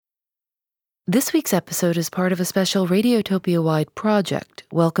This week's episode is part of a special Radiotopia-wide project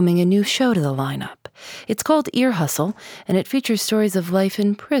welcoming a new show to the lineup. It's called Ear Hustle, and it features stories of life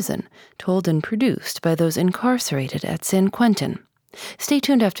in prison, told and produced by those incarcerated at San Quentin. Stay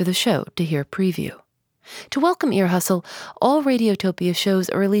tuned after the show to hear a preview. To welcome Ear Hustle, all Radiotopia shows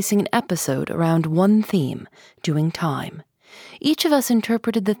are releasing an episode around one theme, doing time. Each of us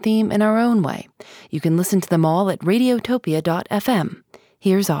interpreted the theme in our own way. You can listen to them all at radiotopia.fm.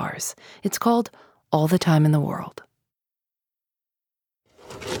 Here's ours. It's called All the Time in the World.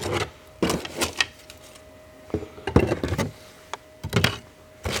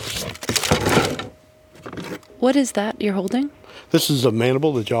 What is that you're holding? This is the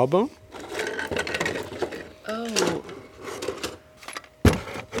mandible, the jawbone. Oh.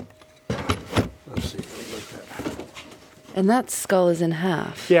 Let's see. Look at that. And that skull is in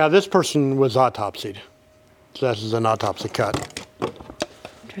half. Yeah, this person was autopsied. So this is an autopsy cut.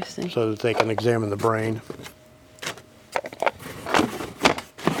 Interesting. So that they can examine the brain.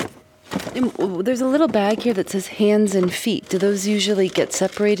 There's a little bag here that says hands and feet. Do those usually get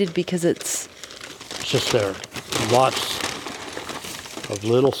separated because it's Just there. Lots of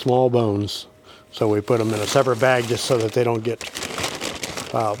little small bones. So we put them in a separate bag just so that they don't get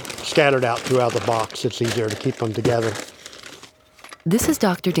scattered out throughout the box. It's easier to keep them together. This is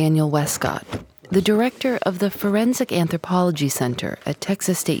Dr. Daniel Westcott, the director of the Forensic Anthropology Center at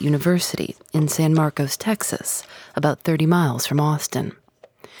Texas State University in San Marcos, Texas, about 30 miles from Austin.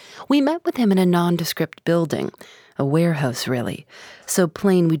 We met with him in a nondescript building, a warehouse really, so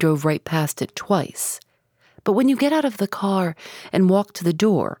plain we drove right past it twice. But when you get out of the car and walk to the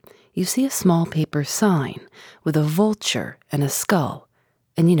door, you see a small paper sign with a vulture and a skull,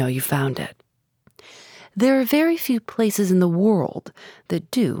 and you know you found it. There are very few places in the world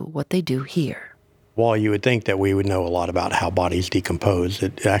that do what they do here. While you would think that we would know a lot about how bodies decompose,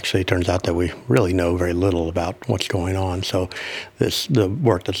 it actually turns out that we really know very little about what's going on. So the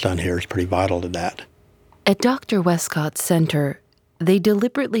work that's done here is pretty vital to that. At Dr. Westcott's center, they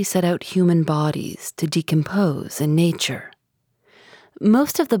deliberately set out human bodies to decompose in nature.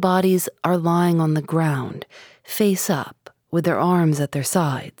 Most of the bodies are lying on the ground, face up, with their arms at their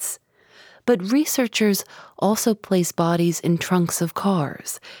sides. But researchers also place bodies in trunks of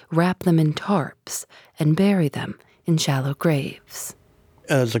cars, wrap them in tarps, and bury them in shallow graves.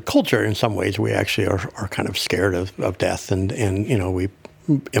 As a culture, in some ways, we actually are kind of scared of death, and you know, we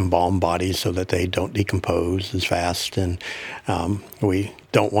embalm bodies so that they don't decompose as fast, and we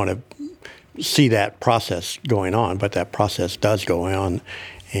don't want to see that process going on, but that process does go on,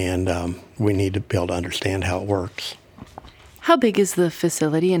 and we need to be able to understand how it works. How big is the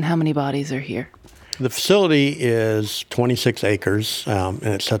facility and how many bodies are here? The facility is 26 acres, and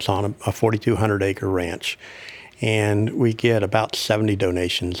it sits on a 4,200-acre ranch, and we get about 70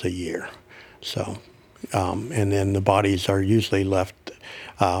 donations a year. So, and then the bodies are usually left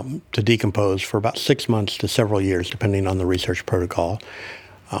to decompose for about 6 months to several years, depending on the research protocol.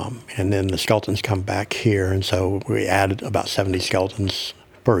 And then the skeletons come back here, and so we added about 70 skeletons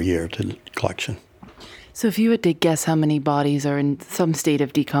per year to the collection. So if you had to guess how many bodies are in some state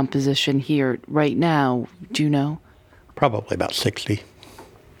of decomposition here right now, do you know? Probably about 60.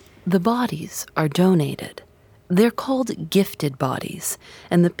 The bodies are donated. They're called gifted bodies,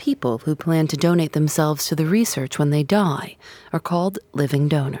 and the people who plan to donate themselves to the research when they die are called living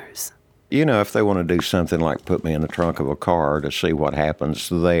donors. You know, if they want to do something like put me in the trunk of a car to see what happens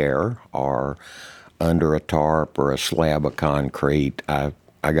there, or under a tarp or a slab of concrete, I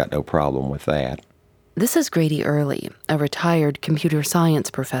got no problem with that. This is Grady Early, a retired computer science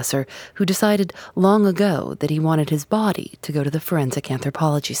professor who decided long ago that he wanted his body to go to the Forensic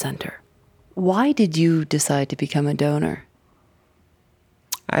Anthropology Center. Why did you decide to become a donor?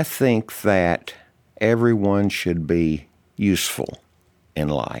 I think that everyone should be useful in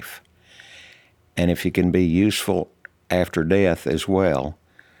life. And if you can be useful after death as well,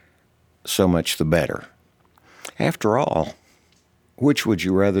 so much the better. After all, which would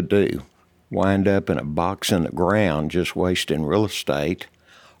you rather do? Wind up in a box in the ground just wasting real estate,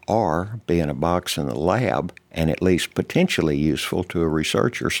 or be in a box in the lab and at least potentially useful to a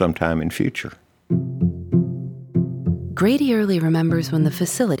researcher sometime in future? Grady Early remembers when the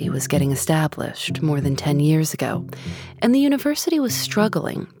facility was getting established more than 10 years ago, and the university was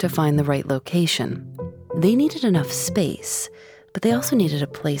struggling to find the right location. They needed enough space, but they also needed a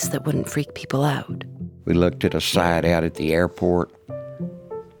place that wouldn't freak people out. We looked at a site out at the airport.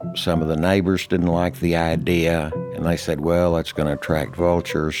 Some of the neighbors didn't like the idea, and they said, well, it's going to attract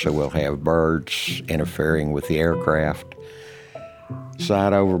vultures, so we'll have birds interfering with the aircraft.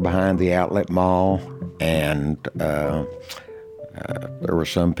 Site over behind the outlet mall, and There were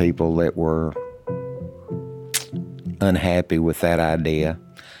some people that were unhappy with that idea.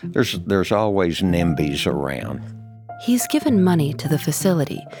 There's always NIMBYs around. He's given money to the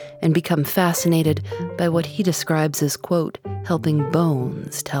facility and become fascinated by what he describes as, quote, helping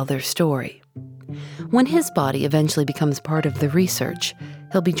bones tell their story. When his body eventually becomes part of the research,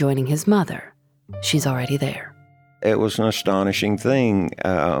 he'll be joining his mother. She's already there. It was an astonishing thing,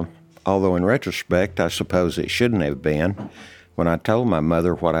 although in retrospect, I suppose it shouldn't have been. When I told my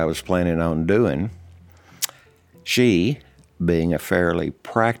mother what I was planning on doing, she, being a fairly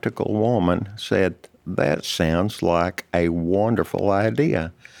practical woman, said, "That sounds like a wonderful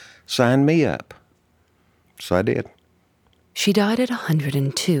idea. Sign me up." So I did. She died at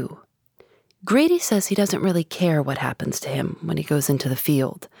 102. Grady says he doesn't really care what happens to him when he goes into the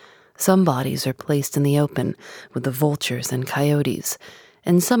field. Some bodies are placed in the open with the vultures and coyotes,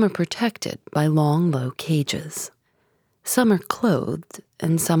 and some are protected by long, low cages. Some are clothed,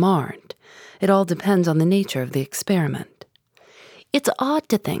 and some aren't. It all depends on the nature of the experiment. It's odd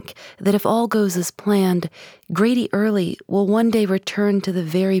to think that if all goes as planned, Grady Early will one day return to the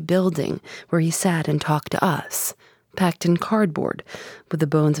very building where he sat and talked to us, packed in cardboard, with the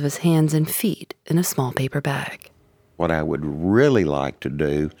bones of his hands and feet in a small paper bag. What I would really like to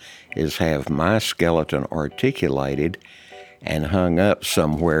do is have my skeleton articulated and hung up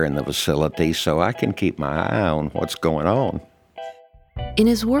somewhere in the facility so I can keep my eye on what's going on. In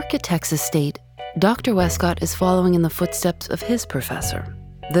his work at Texas State, Dr. Westcott is following in the footsteps of his professor,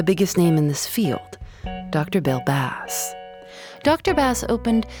 the biggest name in this field, Dr. Bill Bass. Dr. Bass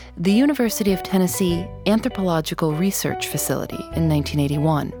opened the University of Tennessee Anthropological Research Facility in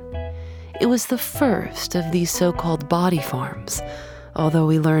 1981. It was the first of these so-called body farms, although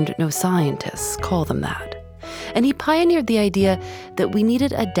we learned no scientists call them that. And he pioneered the idea that we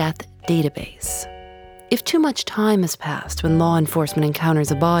needed a death database. If too much time has passed when law enforcement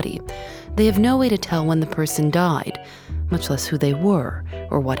encounters a body, they have no way to tell when the person died, much less who they were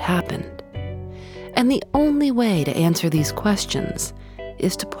or what happened. And the only way to answer these questions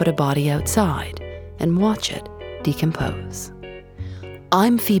is to put a body outside and watch it decompose.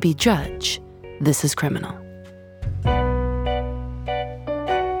 I'm Phoebe Judge. This is Criminal.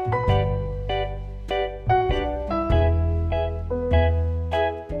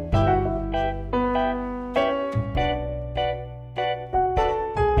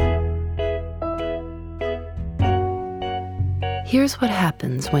 Here's what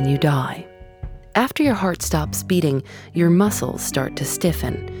happens when you die. After your heart stops beating, your muscles start to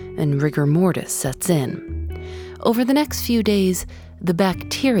stiffen and rigor mortis sets in. Over the next few days, the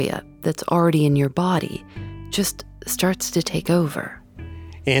bacteria that's already in your body just starts to take over.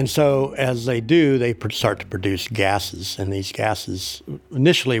 And so as they do, they start to produce gases. And these gases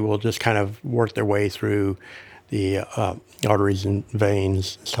initially will just kind of work their way through the arteries and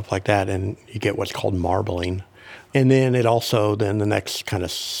veins, stuff like that, and you get what's called marbling. And then the next kind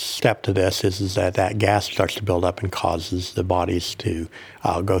of step to this is that gas starts to build up and causes the bodies to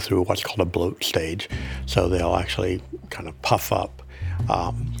go through what's called a bloat stage. So they'll actually kind of puff up.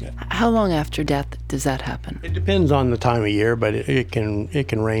 How long after death does that happen? It depends on the time of year, but it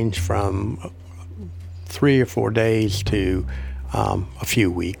can range from 3 or 4 days to a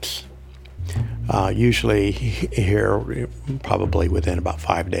few weeks. Usually here, probably within about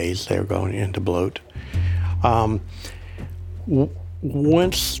 5 days, they're going into bloat.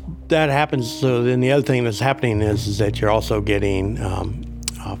 Once that happens, so then the other thing that's happening is that you're also getting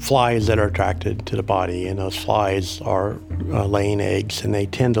flies that are attracted to the body, and those flies are laying eggs, and they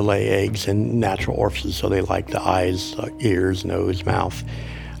tend to lay eggs in natural orifices, so they like the eyes, ears, nose, mouth,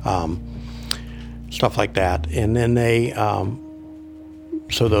 stuff like that. And then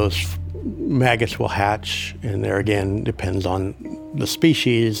so those maggots will hatch, and there again depends on the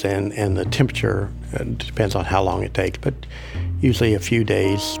species and the temperature. It depends on how long it takes, but usually a few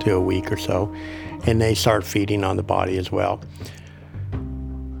days to a week or so, and they start feeding on the body as well.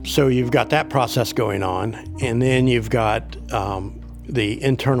 So you've got that process going on, and then you've got the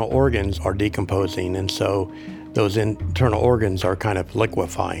internal organs are decomposing, and so those internal organs are kind of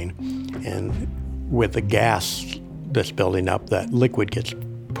liquefying, and with the gas that's building up, that liquid gets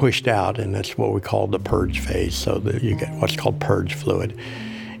pushed out, and that's what we call the purge phase. So that you get what's called purge fluid,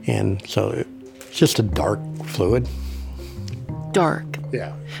 and so it's just a dark fluid. Dark.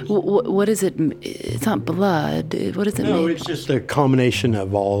 Yeah. What is it? It's not blood. What is it made? No, it's just a combination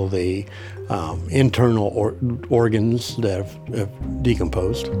of all the internal organs that have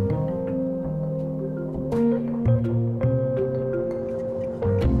decomposed.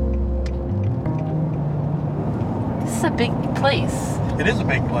 This is a big place. It is a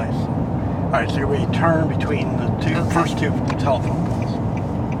big place. All right, so we turn between the first two telephone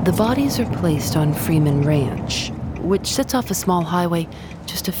poles. The bodies are placed on Freeman Ranch, which sits off a small highway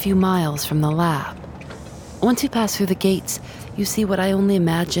just a few miles from the lab. Once you pass through the gates, you see what I only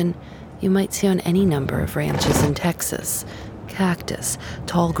imagine you might see on any number of ranches in Texas: cactus,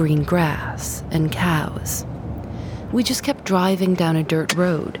 tall green grass, and cows. We just kept driving down a dirt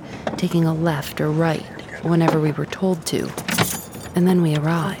road, taking a left or right whenever we were told to. And then we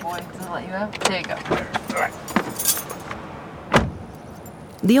arrived. There you go. All right.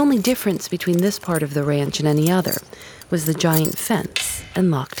 The only difference between this part of the ranch and any other was the giant fence and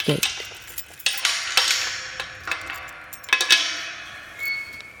locked gate.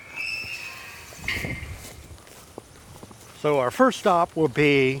 So our first stop will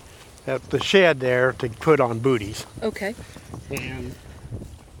be at the shed there to put on booties. Okay. And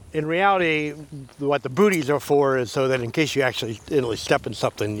in reality, what the booties are for is so that in case you accidentally step in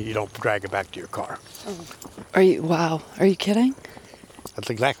something, you don't drag it back to your car. Are you kidding? That's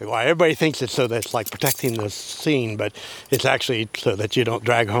exactly why. Everybody thinks it's so that it's like protecting the scene, but it's actually so that you don't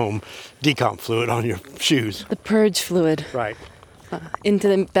drag home decomp fluid on your shoes. The purge fluid. Right, Back into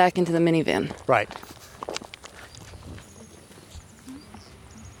the minivan. right.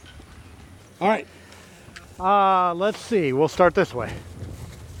 All right, let's see. We'll start this way.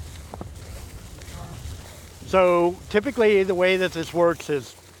 So typically the way that this works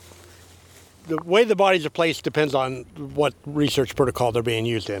is the way the bodies are placed depends on what research protocol they're being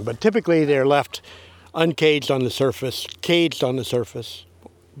used in. But typically they're left uncaged on the surface, caged on the surface,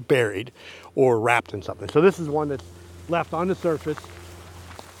 buried, or wrapped in something. So this is one that's left on the surface.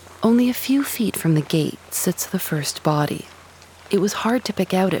 Only a few feet from the gate sits the first body. It was hard to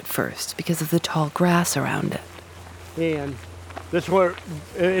pick out at first because of the tall grass around it. And this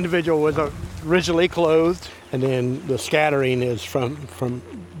individual was originally clothed, and then the scattering is from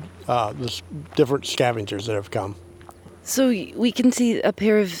the different scavengers that have come. So we can see a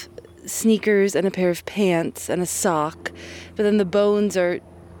pair of sneakers and a pair of pants and a sock, but then the bones are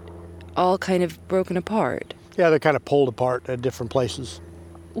all kind of broken apart. Yeah, they're kind of pulled apart at different places.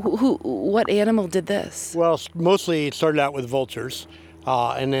 What animal did this? Well, mostly it started out with vultures,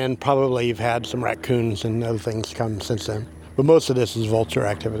 and then probably you've had some raccoons and other things come since then. But most of this is vulture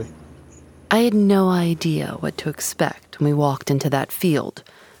activity. I had no idea what to expect when we walked into that field.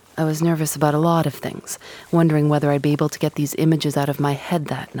 I was nervous about a lot of things, wondering whether I'd be able to get these images out of my head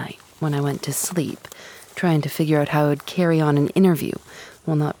that night when I went to sleep, trying to figure out how I would carry on an interview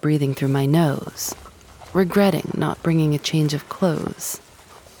while not breathing through my nose, regretting not bringing a change of clothes.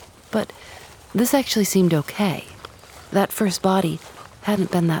 But this actually seemed okay. That first body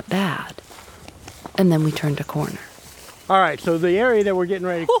hadn't been that bad. And then we turned a corner. All right, so the area that we're getting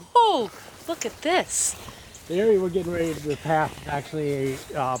ready Oh, look at this. to pass, actually,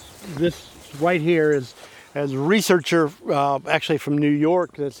 this right here is as a researcher actually from New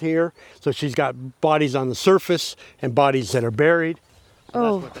York that's here. So she's got bodies on the surface and bodies that are buried.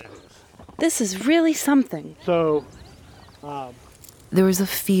 So that's what that is. This is really something. So There was a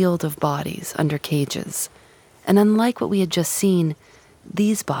field of bodies under cages, and unlike what we had just seen,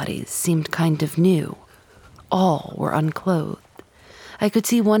 these bodies seemed kind of new. All were unclothed. I could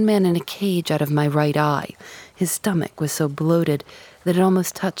see one man in a cage out of my right eye. His stomach was so bloated that it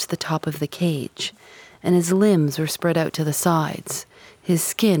almost touched the top of the cage, and his limbs were spread out to the sides. His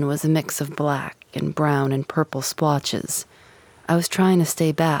skin was a mix of black and brown and purple splotches. I was trying to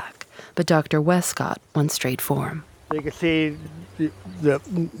stay back, but Dr. Westcott went straight for him. you can see the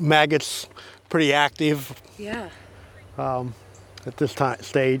maggots pretty active. Yeah. At this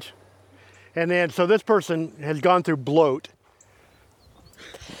stage. And then, so this person has gone through bloat.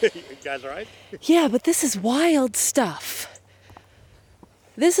 You guys all right? Yeah, but this is wild stuff.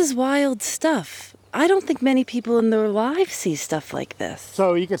 This is wild stuff. I don't think many people in their lives see stuff like this.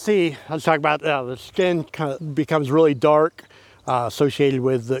 So you can see, I was talking about the skin kind of becomes really dark, associated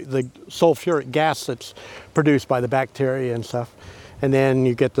with the sulfuric gas that's produced by the bacteria and stuff. And then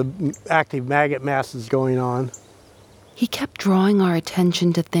you get the active maggot masses going on. He kept drawing our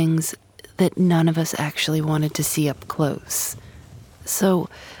attention to things that none of us actually wanted to see up close. So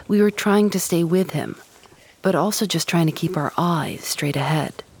we were trying to stay with him, but also just trying to keep our eyes straight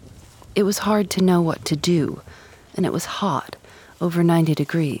ahead. It was hard to know what to do, and it was hot, over 90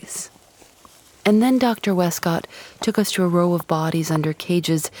 degrees. And then Dr. Westcott took us to a row of bodies under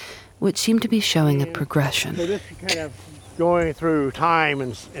cages, which seemed to be showing a progression. So this is kind of going through time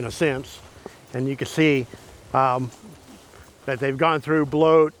in a sense, and you can see that they've gone through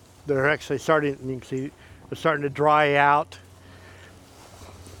bloat. They're actually starting, you can see, they're starting to dry out.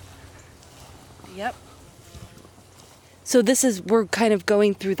 Yep. So we're kind of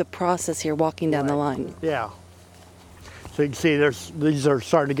going through the process here, walking down the line. Yeah. So you can see these are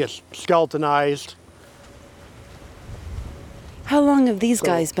starting to get skeletonized. How long have these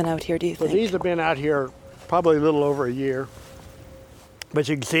guys been out here, do you So think? these have been out here probably a little over a year. But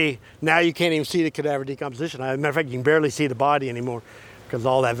you can see, now you can't even see the cadaver decomposition. As a matter of fact, you can barely see the body anymore because of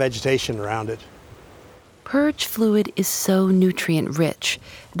all that vegetation around it. Purge fluid is so nutrient rich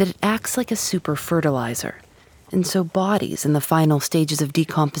that it acts like a super fertilizer. And so bodies in the final stages of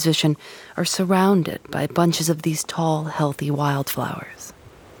decomposition are surrounded by bunches of these tall, healthy wildflowers.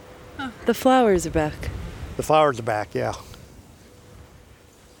 The flowers are back. The flowers are back, yeah.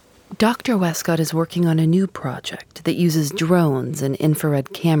 Dr. Westcott is working on a new project that uses drones and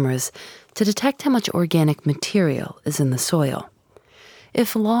infrared cameras to detect how much organic material is in the soil.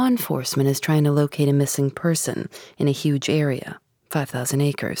 If law enforcement is trying to locate a missing person in a huge area, 5,000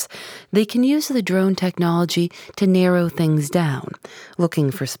 acres, they can use the drone technology to narrow things down, looking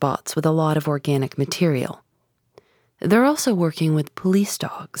for spots with a lot of organic material. They're also working with police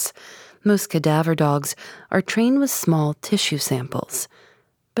dogs. Most cadaver dogs are trained with small tissue samples.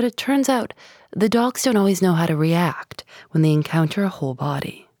 But it turns out the dogs don't always know how to react when they encounter a whole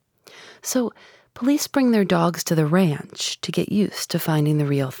body. So police bring their dogs to the ranch to get used to finding the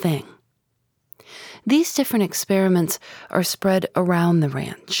real thing. These different experiments are spread around the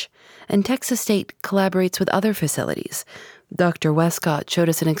ranch, and Texas State collaborates with other facilities. Dr. Westcott showed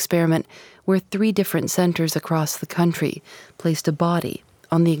us an experiment where 3 different centers across the country placed a body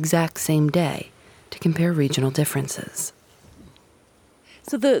on the exact same day to compare regional differences.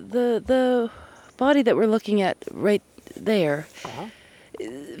 So the body that we're looking at right there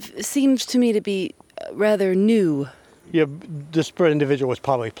seems to me to be rather new. Yeah, this individual was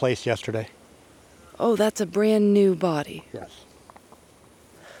probably placed yesterday. Oh, that's a brand new body. Yes.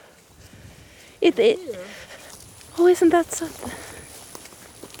 Oh, isn't that something?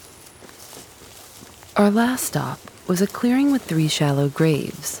 Our last stop was a clearing with 3 shallow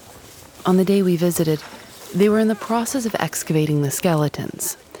graves. On the day we visited, they were in the process of excavating the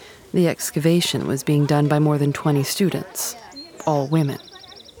skeletons. The excavation was being done by more than 20 students, all women.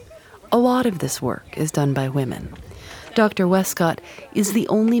 A lot of this work is done by women. Dr. Westcott is the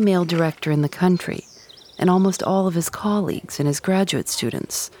only male director in the country, and almost all of his colleagues and his graduate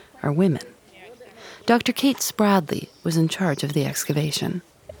students are women. Dr. Kate Spradley was in charge of the excavation.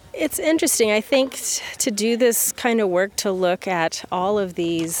 It's interesting, I think, to do this kind of work, to look at all of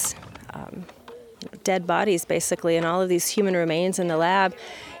these dead bodies, basically, and all of these human remains in the lab.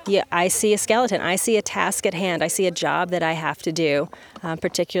 Yeah, I see a skeleton. I see a task at hand. I see a job that I have to do,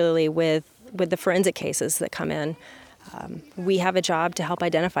 particularly with the forensic cases that come in. We have a job to help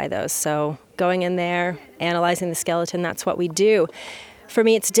identify those. So going in there, analyzing the skeleton, that's what we do. For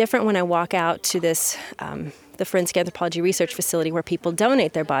me, it's different when I walk out to this, the Forensic Anthropology Research Facility where people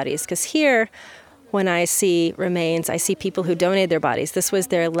donate their bodies, because here, when I see remains, I see people who donated their bodies. This was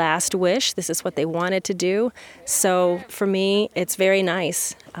their last wish. This is what they wanted to do. So for me, it's very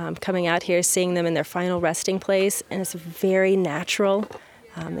nice coming out here, seeing them in their final resting place, and it's very natural.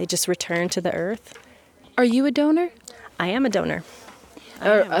 They just return to the earth. Are you a donor? I am a donor.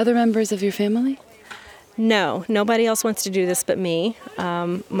 Are other members of your family? No, nobody else wants to do this but me.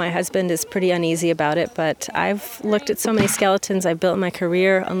 My husband is pretty uneasy about it, but I've looked at so many skeletons. I've built my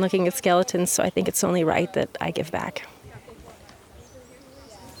career on looking at skeletons, so I think it's only right that I give back.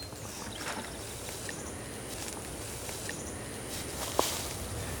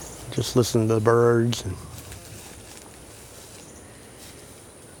 Just listen to the birds.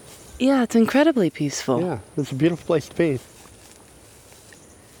 Yeah, it's incredibly peaceful. Yeah, it's a beautiful place to be.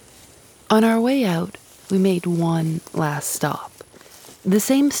 On our way out, we made one last stop. The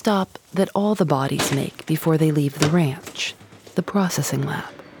same stop that all the bodies make before they leave the ranch, the processing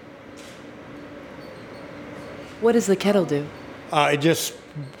lab. What does the kettle do? It just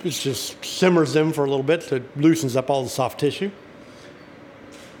simmers them for a little bit, so it loosens up all the soft tissue.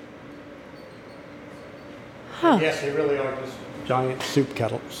 Huh. Yes, they really are just giant soup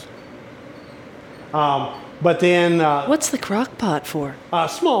kettles. But then... What's the crock pot for?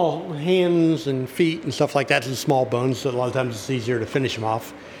 Small hands and feet and stuff like that, and small bones, so a lot of times it's easier to finish them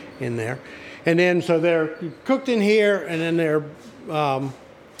off in there. And then, so they're cooked in here, and then they're brought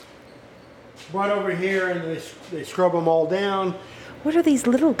over here, and they scrub them all down. What are these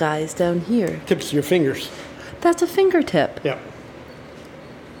little guys down here? Tips of your fingers. That's a fingertip. Yep.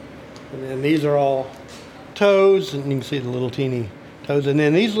 And then these are all toes, and you can see the little teeny toes. And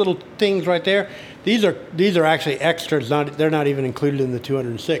then these little things right there, these are actually extras. They're not even included in the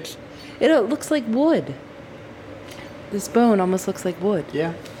 206. It looks like wood. This bone almost looks like wood.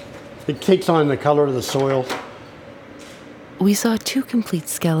 Yeah. It takes on the color of the soil. We saw 2 complete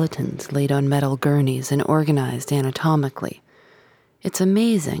skeletons laid on metal gurneys and organized anatomically. It's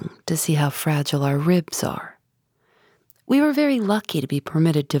amazing to see how fragile our ribs are. We were very lucky to be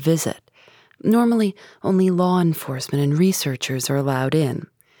permitted to visit. Normally, only law enforcement and researchers are allowed in.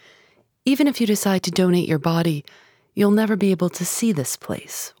 Even if you decide to donate your body, you'll never be able to see this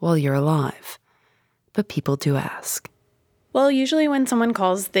place while you're alive. But people do ask. Well, usually when someone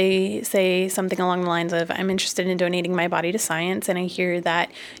calls, they say something along the lines of, I'm interested in donating my body to science, and I hear that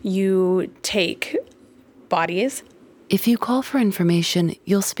you take bodies. If you call for information,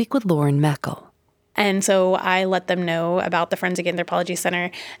 you'll speak with Lauren Meckel. And so I let them know about the Forensic Anthropology Center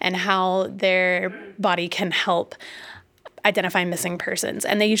and how their body can help identify missing persons.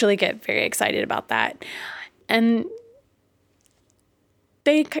 And they usually get very excited about that. And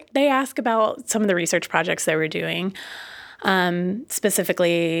they ask about some of the research projects that we're doing.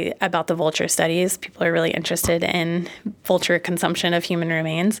 Specifically about the vulture studies. People are really interested in vulture consumption of human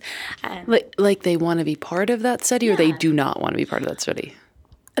remains. Like they want to be part of that study, or they do not want to be part of that study?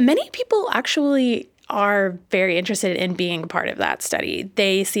 Many people actually are very interested in being a part of that study.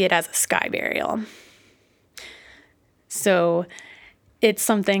 They see it as a sky burial. So it's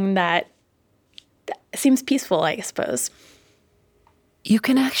something that seems peaceful, I suppose. You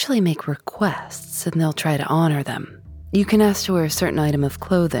can actually make requests, and they'll try to honor them. You can ask to wear a certain item of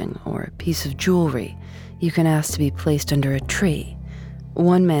clothing or a piece of jewelry. You can ask to be placed under a tree.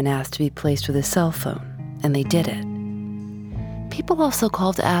 One man asked to be placed with his cell phone, and they did it. People also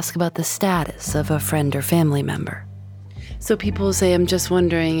call to ask about the status of a friend or family member. So people will say, I'm just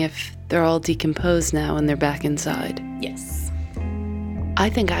wondering if they're all decomposed now and they're back inside. Yes. I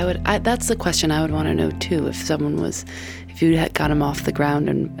think that's the question I would want to know too, if you had got them off the ground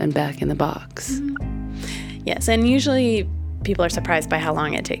and back in the box. Mm-hmm. Yes, and usually people are surprised by how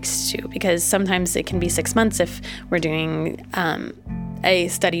long it takes too, because sometimes it can be 6 months if we're doing a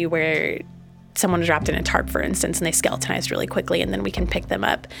study where someone was wrapped in a tarp, for instance, and they skeletonized really quickly, and then we can pick them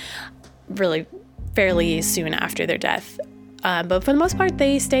up really fairly soon after their death. But for the most part,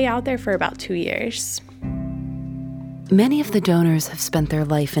 they stay out there for about 2 years. Many of the donors have spent their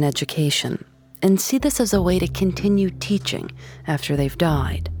life in education and see this as a way to continue teaching after they've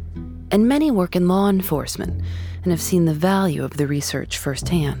died. And many work in law enforcement and have seen the value of the research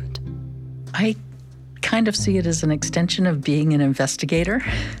firsthand. I kind of see it as an extension of being an investigator.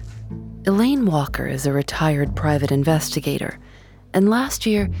 Elaine Walker is a retired private investigator, and last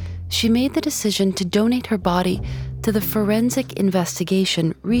year she made the decision to donate her body to the Forensic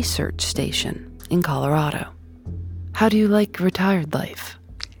Investigation Research Station in Colorado. How do you like retired life?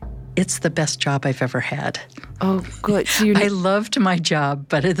 It's the best job I've ever had. Oh, good. So I loved my job,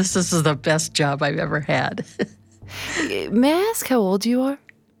 but this is the best job I've ever had. May I ask how old you are?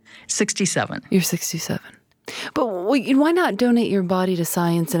 67. You're 67. But why not donate your body to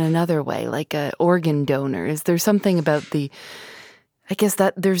science in another way, like an organ donor? Is there something about I guess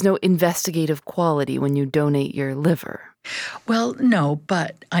that there's no investigative quality when you donate your liver? Well, no,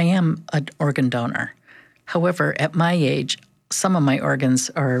 but I am an organ donor. However, at my age, some of my organs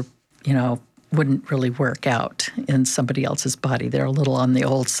are, wouldn't really work out in somebody else's body. They're a little on the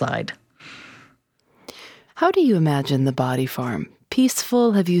old side. How do you imagine the body farm?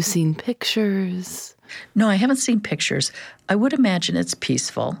 Peaceful? Have you seen pictures? No, I haven't seen pictures. I would imagine it's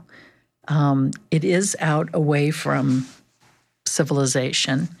peaceful. It is out away from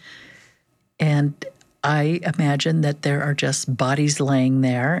civilization. And I imagine that there are just bodies laying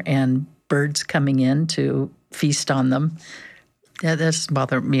there and birds coming in to feast on them. That doesn't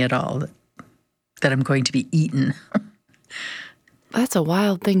bother me at all, that I'm going to be eaten. That's a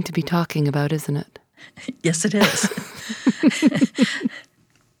wild thing to be talking about, isn't it? Yes, it is.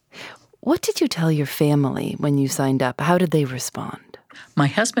 What did you tell your family when you signed up? How did they respond? My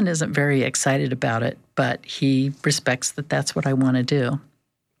husband isn't very excited about it, but he respects that that's what I want to do.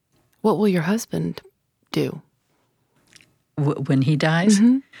 What will your husband do? When he dies?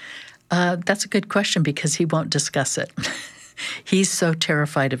 Mm-hmm. That's a good question because he won't discuss it. He's so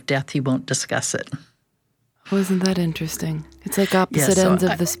terrified of death, he won't discuss it. Wasn't that interesting? It's like opposite ends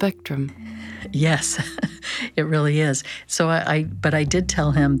of the spectrum. Yes, it really is. So but I did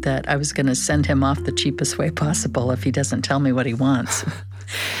tell him that I was going to send him off the cheapest way possible if he doesn't tell me what he wants.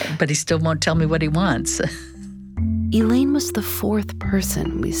 But he still won't tell me what he wants. Elaine was the 4th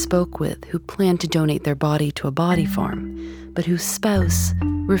person we spoke with who planned to donate their body to a body farm, but whose spouse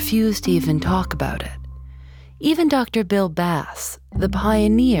refused to even talk about it. Even Dr. Bill Bass, the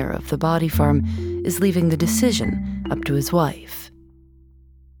pioneer of the body farm, is leaving the decision up to his wife.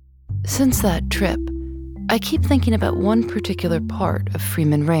 Since that trip, I keep thinking about one particular part of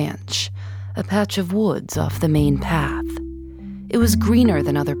Freeman Ranch, a patch of woods off the main path. It was greener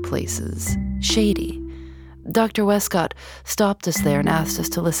than other places, shady. Dr. Westcott stopped us there and asked us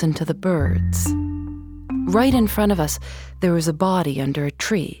to listen to the birds. Right in front of us, there was a body under a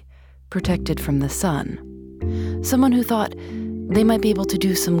tree, protected from the sun. Someone who thought they might be able to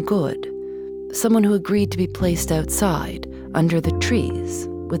do some good. Someone who agreed to be placed outside, under the trees,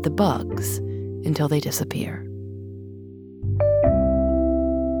 with the bugs, until they disappear.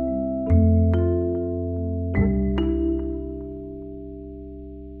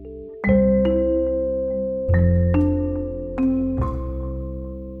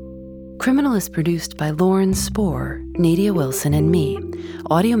 Criminal is produced by Lauren Spohr, Nadia Wilson, and me.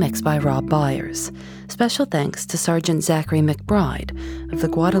 Audio mixed by Rob Byers. Special thanks to Sergeant Zachary McBride of the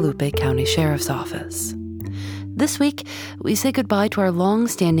Guadalupe County Sheriff's Office. This week, we say goodbye to our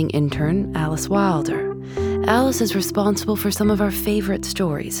long-standing intern, Alice Wilder. Alice is responsible for some of our favorite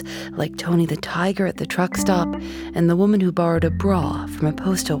stories, like Tony the Tiger at the truck stop and the woman who borrowed a bra from a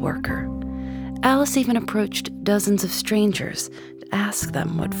postal worker. Alice even approached dozens of strangers to ask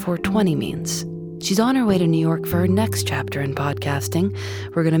them what 420 means. She's on her way to New York for her next chapter in podcasting.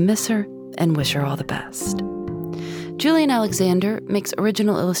 We're going to miss her and wish her all the best. Julian Alexander makes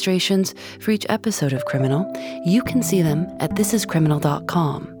original illustrations for each episode of Criminal. You can see them at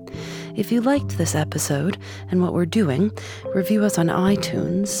thisiscriminal.com. If you liked this episode and what we're doing, review us on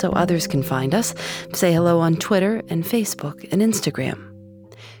iTunes so others can find us. Say hello on Twitter and Facebook and Instagram.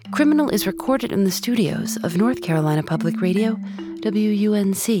 Criminal is recorded in the studios of North Carolina Public Radio,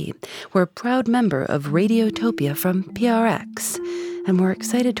 WUNC. We're a proud member of Radiotopia from PRX, and we're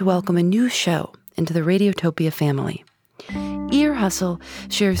excited to welcome a new show into the Radiotopia family. Ear Hustle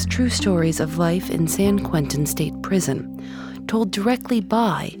shares true stories of life in San Quentin State Prison, told directly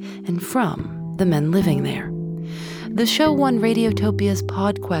by and from the men living there. The show won Radiotopia's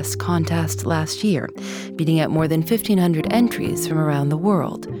PodQuest contest last year, beating out more than 1,500 entries from around the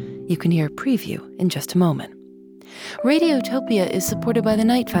world. You can hear a preview in just a moment. Radiotopia is supported by the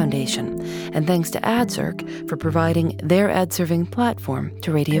Knight Foundation, and thanks to AdZerk for providing their ad-serving platform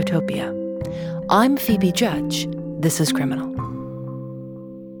to Radiotopia. I'm Phoebe Judge. This is Criminal.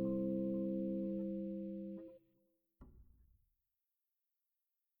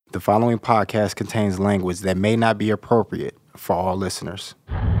 The following podcast contains language that may not be appropriate for all listeners.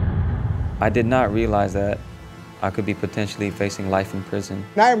 I did not realize that I could be potentially facing life in prison.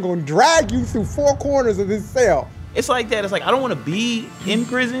 Now I'm going to drag you through four corners of this cell. It's like that. It's like, I don't want to be in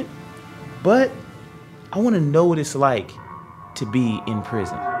prison, but I want to know what it's like to be in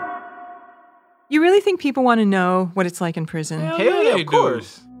prison. You really think people want to know what it's like in prison? Hell yeah, of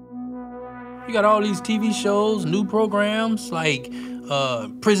course. You got all these TV shows, new programs like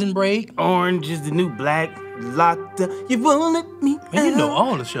Prison Break. Orange is the New Black, Locked Up. You won't let me Man, you know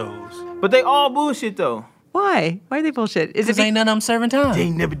all the shows. But they all bullshit, though. Why? Why are they bullshit? Is it ain't none of them serving time. They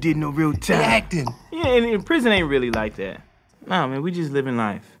never did no real time. They acting. Yeah, and prison ain't really like that. Nah, man, we just living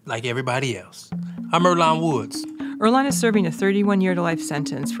life. Like everybody else. I'm Earlonne Woods. Earlonne is serving a 31-year-to-life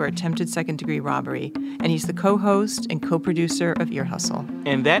sentence for attempted second-degree robbery, and he's the co-host and co-producer of Ear Hustle.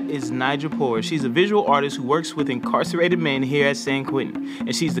 And that is Nigel Poor. She's a visual artist who works with incarcerated men here at San Quentin,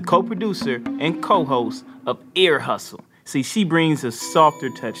 and she's the co-producer and co-host of Ear Hustle. See, she brings a softer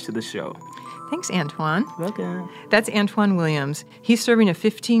touch to the show. Thanks, Antoine. Welcome. That's Antoine Williams. He's serving a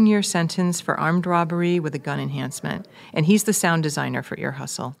 15-year sentence for armed robbery with a gun enhancement, and he's the sound designer for Ear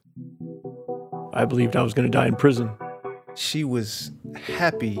Hustle. I believed I was going to die in prison. She was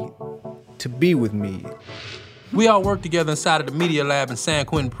happy to be with me. We all work together inside of the Media Lab in San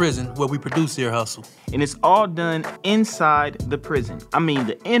Quentin Prison where we produce Ear Hustle. And it's all done inside the prison. I mean,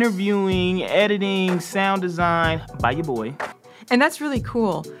 the interviewing, editing, sound design by your boy. And that's really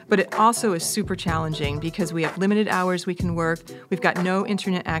cool, but it also is super challenging because we have limited hours we can work, we've got no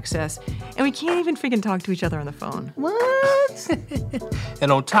internet access, and we can't even freaking talk to each other on the phone. What?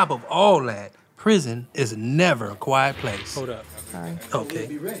 And on top of all that, prison is never a quiet place. Hold up. Sorry.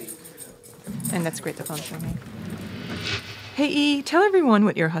 Okay. And that's great, the phone showed me. Hey, E, tell everyone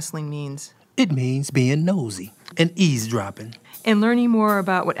what ear hustling means. It means being nosy and eavesdropping. And learning more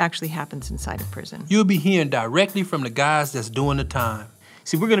about what actually happens inside of prison. You'll be hearing directly from the guys that's doing the time.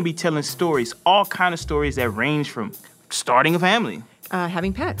 See, we're going to be telling stories, all kind of stories that range from starting a family.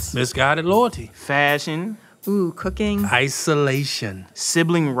 Having pets. Misguided loyalty. Fashion. Ooh, cooking. Isolation.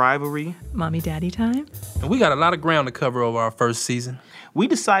 Sibling rivalry. Mommy-daddy time. And we got a lot of ground to cover over our first season. We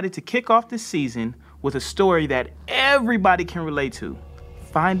decided to kick off this season with a story that everybody can relate to.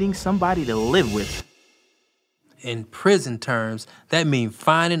 Finding somebody to live with. In prison terms, that means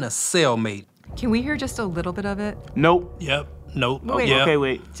finding a cellmate. Can we hear just a little bit of it? Nope. Yep. Nope. Wait, yep. Okay,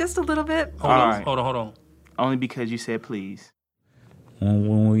 wait. Just a little bit? Hold on. Right. Hold on. Only because you said please.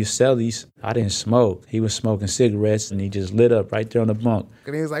 When we was cellies, I didn't smoke. He was smoking cigarettes, and he just lit up right there on the bunk.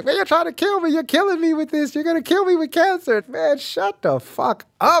 And he was like, man, you're trying to kill me. You're killing me with this. You're going to kill me with cancer. Man, shut the fuck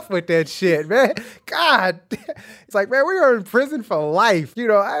up with that shit, man. God. It's like, man, we are in prison for life. You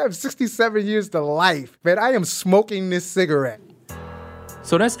know, I have 67 years to life. Man, I am smoking this cigarette.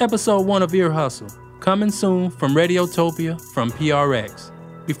 So that's episode 1 of Ear Hustle, coming soon from Radiotopia from PRX.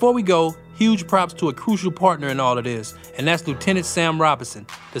 Before we go, huge props to a crucial partner in all of this, and that's Lieutenant Sam Robinson,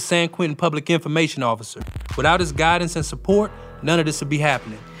 the San Quentin Public Information Officer. Without his guidance and support, none of this would be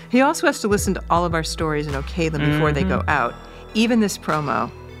happening. He also has to listen to all of our stories and okay them before they go out, even this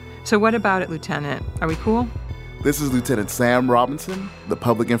promo. So what about it, Lieutenant? Are we cool? This is Lieutenant Sam Robinson, the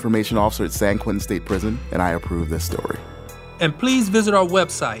Public Information Officer at San Quentin State Prison, and I approve this story. And please visit our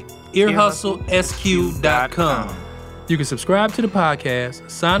website, earhustlesq.com. You can subscribe to the podcast,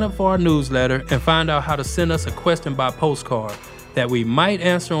 sign up for our newsletter, and find out how to send us a question by postcard that we might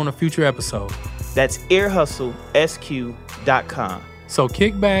answer on a future episode. That's earhustlesq.com. So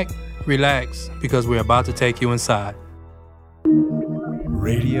kick back, relax, because we're about to take you inside.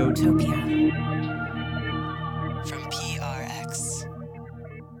 Radiotopia.